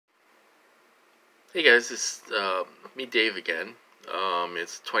Hey guys, it's me Dave again.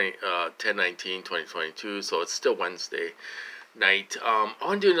 It's 10/19/2022, so it's still Wednesday night. I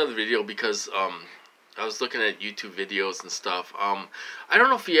want to do another video because I was looking at YouTube videos and stuff. I don't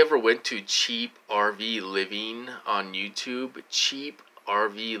know if you ever went to Cheap RV Living on YouTube. Cheap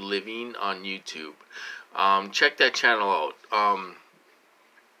RV Living on YouTube. Check that channel out.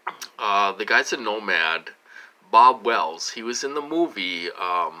 The guy's a nomad. Bob Wells. He was in the movie.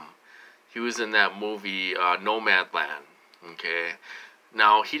 He was in that movie Nomadland. Okay,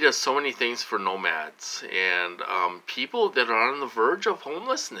 now he does so many things for nomads and people that are on the verge of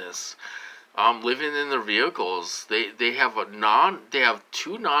homelessness, living in their vehicles. They have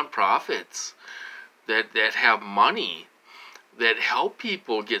two nonprofits that have money that help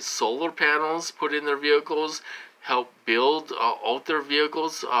people get solar panels put in their vehicles, help build out their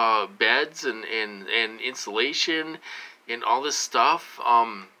vehicles, beds and insulation and all this stuff.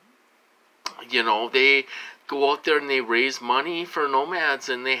 They go out there and they raise money for nomads,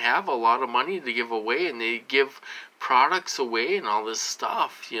 and they have a lot of money to give away, and they give products away and all this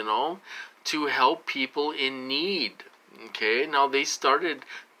stuff, to help people in need. Okay, now they started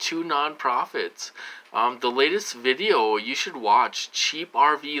two nonprofits. The latest video you should watch, Cheap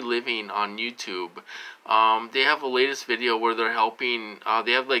RV Living on YouTube. They have a latest video where they're helping.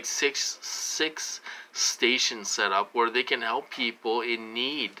 They have like six stations set up where they can help people in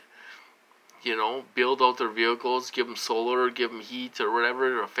need. Build out their vehicles, give them solar, give them heat or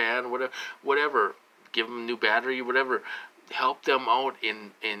whatever, or a fan, whatever. Give them a new battery, whatever. Help them out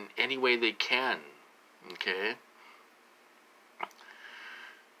in any way they can. Okay.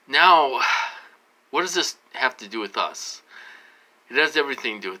 Now, what does this have to do with us? It has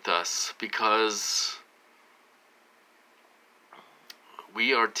everything to do with us because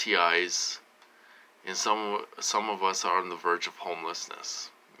we are TIs, and some of us are on the verge of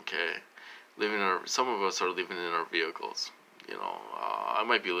homelessness. Okay. Some of us are living in our vehicles. I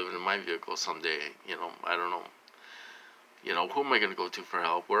might be living in my vehicle someday. I don't know. Who am I going to go to for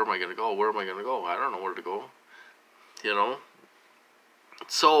help? Where am I going to go? Where am I going to go? I don't know where to go.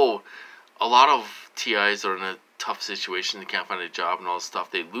 So a lot of TIs are in a tough situation. They can't find a job and all this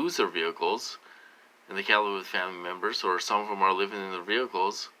stuff. They lose their vehicles, and they can't live with family members, or some of them are living in their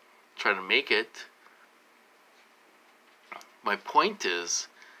vehicles, trying to make it. My point is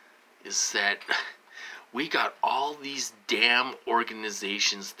that we got all these damn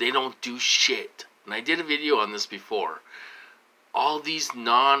organizations. They don't do shit. And I did a video on this before. All these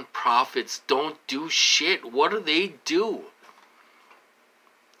non-profits don't do shit. What do they do?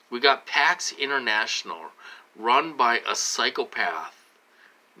 We got PAX International, run by a psychopath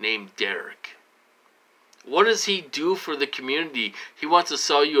named Derek. What does he do for the community? He wants to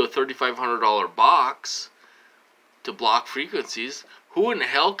sell you a $3,500 box to block frequencies. Who in the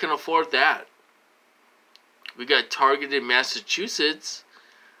hell can afford that? We got Target in Massachusetts.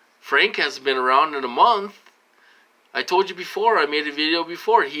 Frank hasn't been around in a month. I told you before, I made a video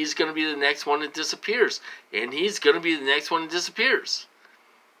before, he's going to be the next one that disappears. And he's going to be the next one that disappears.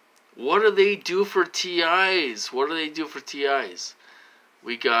 What do they do for TIs? What do they do for TIs?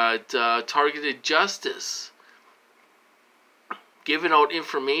 We got Targeted Justice, giving out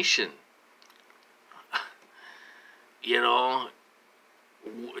information.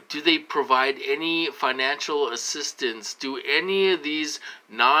 Do they provide any financial assistance? Do any of these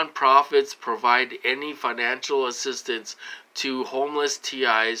nonprofits provide any financial assistance to homeless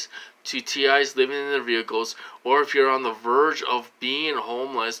TIs, to TIs living in their vehicles, or if you're on the verge of being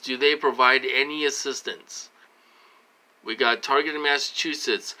homeless, do they provide any assistance? We got Target in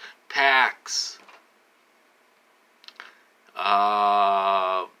Massachusetts, PAX,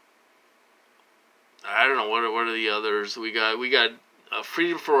 I don't know, what are the others? We got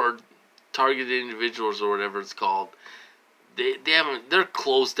Freedom for Targeted Individuals, or whatever it's called. They're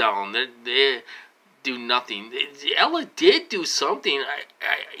closed down. They do nothing. Ella did do something.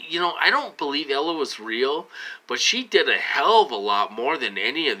 I don't believe Ella was real, but she did a hell of a lot more than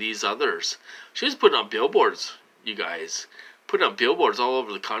any of these others. She was putting up billboards, you guys. Putting up billboards all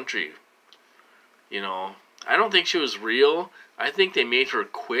over the country. I don't think she was real. I think they made her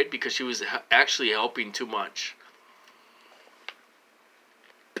quit because she was actually helping too much.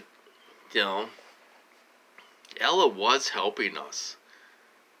 Ella was helping us.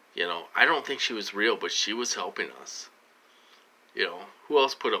 I don't think she was real, but she was helping us. Who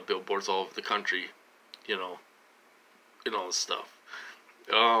else put up billboards all over the country? And all this stuff.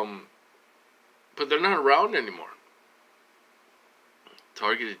 But they're not around anymore.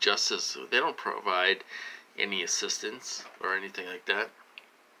 Targeted Justice, they don't provide any assistance or anything like that.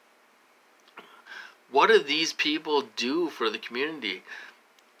 What do these people do for the community?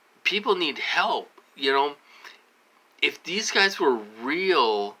 People need help. you know, if these guys were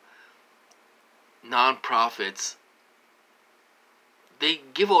real nonprofits, they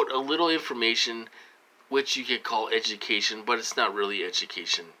give out a little information which you could call education, but it's not really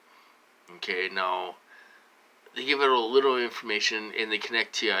education. Okay, now they give out a little information and they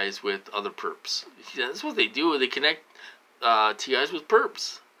connect TIs with other perps. That's what they do. They connect TIs with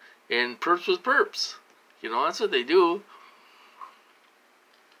perps and perps with perps. You know, that's what they do.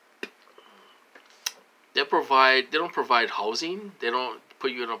 They don't provide housing. They don't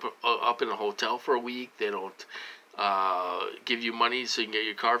put you up in a hotel for a week. They don't give you money so you can get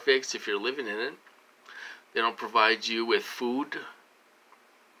your car fixed if you're living in it. They don't provide you with food.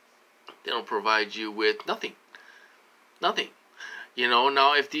 They don't provide you with nothing. Nothing. You know,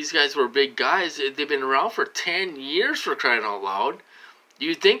 now if these guys were big guys, they've been around for 10 years, for crying out loud.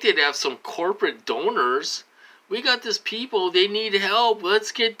 You'd think they'd have some corporate donors. We got this people, they need help.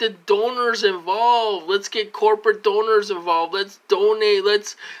 Let's get the donors involved. Let's get corporate donors involved. Let's donate.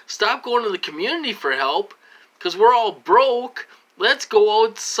 Let's stop going to the community for help because we're all broke. Let's go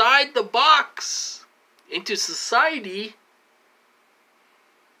outside the box into society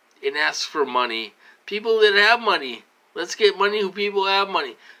and ask for money. People that have money. Let's get money who people have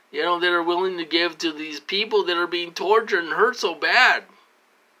money. You know, that are willing to give to these people that are being tortured and hurt so bad.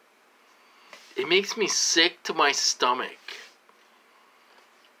 It makes me sick to my stomach.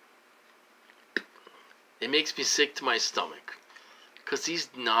 It makes me sick to my stomach. Because these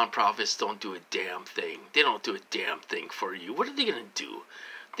nonprofits don't do a damn thing. They don't do a damn thing for you. What are they going to do?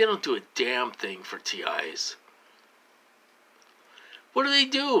 They don't do a damn thing for TIs. What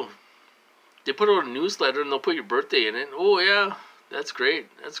do? They put out a newsletter and they'll put your birthday in it. Oh, yeah, that's great.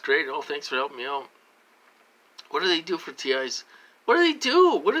 That's great. Oh, thanks for helping me out. What do they do for TIs? What do they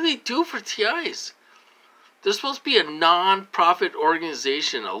do? What do they do for TIs? They're supposed to be a non-profit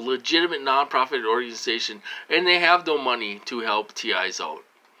organization, a legitimate non-profit organization, and they have no money to help TIs out.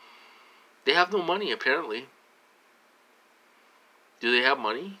 They have no money, apparently. Do they have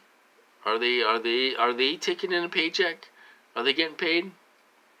money? Are they taking in a paycheck? Are they getting paid?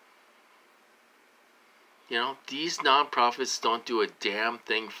 You know, these nonprofits don't do a damn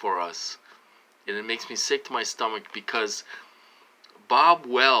thing for us. And it makes me sick to my stomach because Bob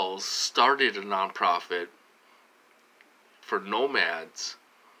Wells started a nonprofit for nomads.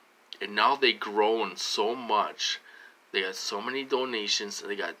 And now they've grown so much. They got so many donations.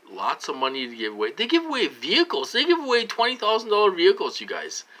 And they got lots of money to give away. They give away vehicles. They give away $20,000 vehicles, you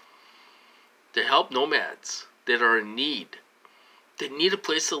guys. To help nomads that are in need. That need a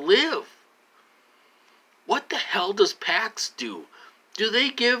place to live. What the hell does PAX do? Do they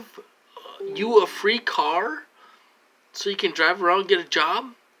give you a free car so you can drive around and get a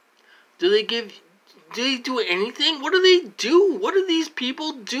job? Do they do anything? What do they do? What do these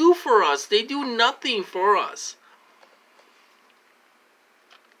people do for us? They do nothing for us.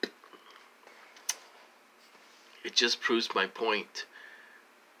 It just proves my point.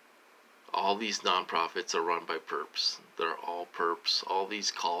 All these nonprofits are run by perps. They're all perps. All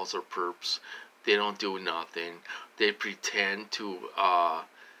these calls are perps. They don't do nothing. They pretend to,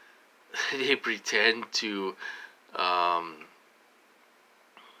 they pretend to,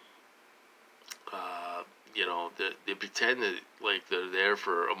 you know, they pretend that, like, they're there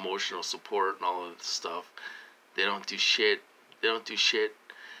for emotional support and all of this stuff. They don't do shit. They don't do shit.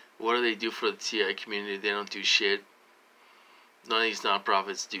 What do they do for the TI community? They don't do shit. None of these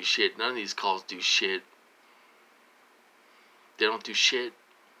nonprofits do shit. None of these calls do shit. They don't do shit.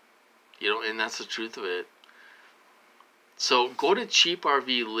 You know, and that's the truth of it. So go to Cheap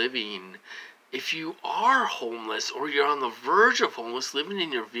RV Living. If you are homeless or you're on the verge of homeless, living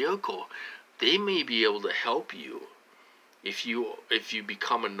in your vehicle, they may be able to help you. If you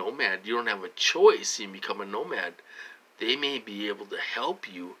become a nomad, you don't have a choice. You become a nomad. They may be able to help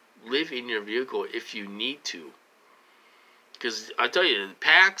you live in your vehicle if you need to. Because I tell you,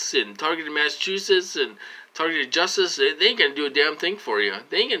 PAX and Targeted Massachusetts and Targeted Justice, they ain't going to do a damn thing for you.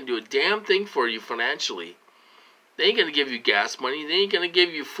 They ain't going to do a damn thing for you financially. They ain't going to give you gas money. They ain't going to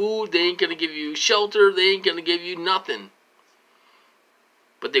give you food. They ain't going to give you shelter. They ain't going to give you nothing.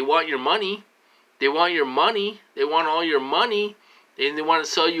 But they want your money. They want your money. They want all your money. And they want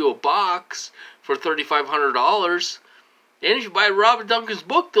to sell you a box for $3,500. And if you buy Robert Duncan's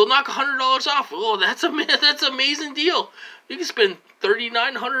book, they'll knock $100 off. Oh, that's an amazing deal. You can spend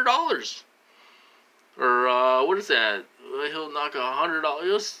 $3,900. Or, what is that? He'll knock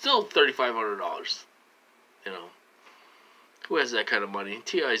 $100. It's still $3,500. You know. Who has that kind of money?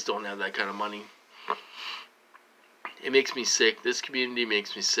 TIs don't have that kind of money. It makes me sick. This community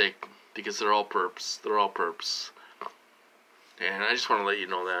makes me sick. Because they're all perps. They're all perps. And I just want to let you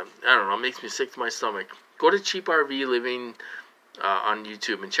know that. I don't know, it makes me sick to my stomach. Go to Cheap RV Living on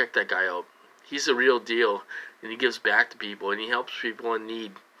YouTube and check that guy out. He's a real deal, and he gives back to people, and he helps people in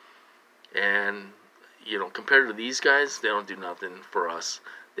need. And, you know, compared to these guys, they don't do nothing for us.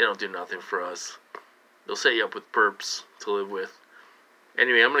 They don't do nothing for us. They'll set you up with perps to live with.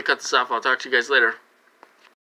 Anyway, I'm going to cut this off. I'll talk to you guys later.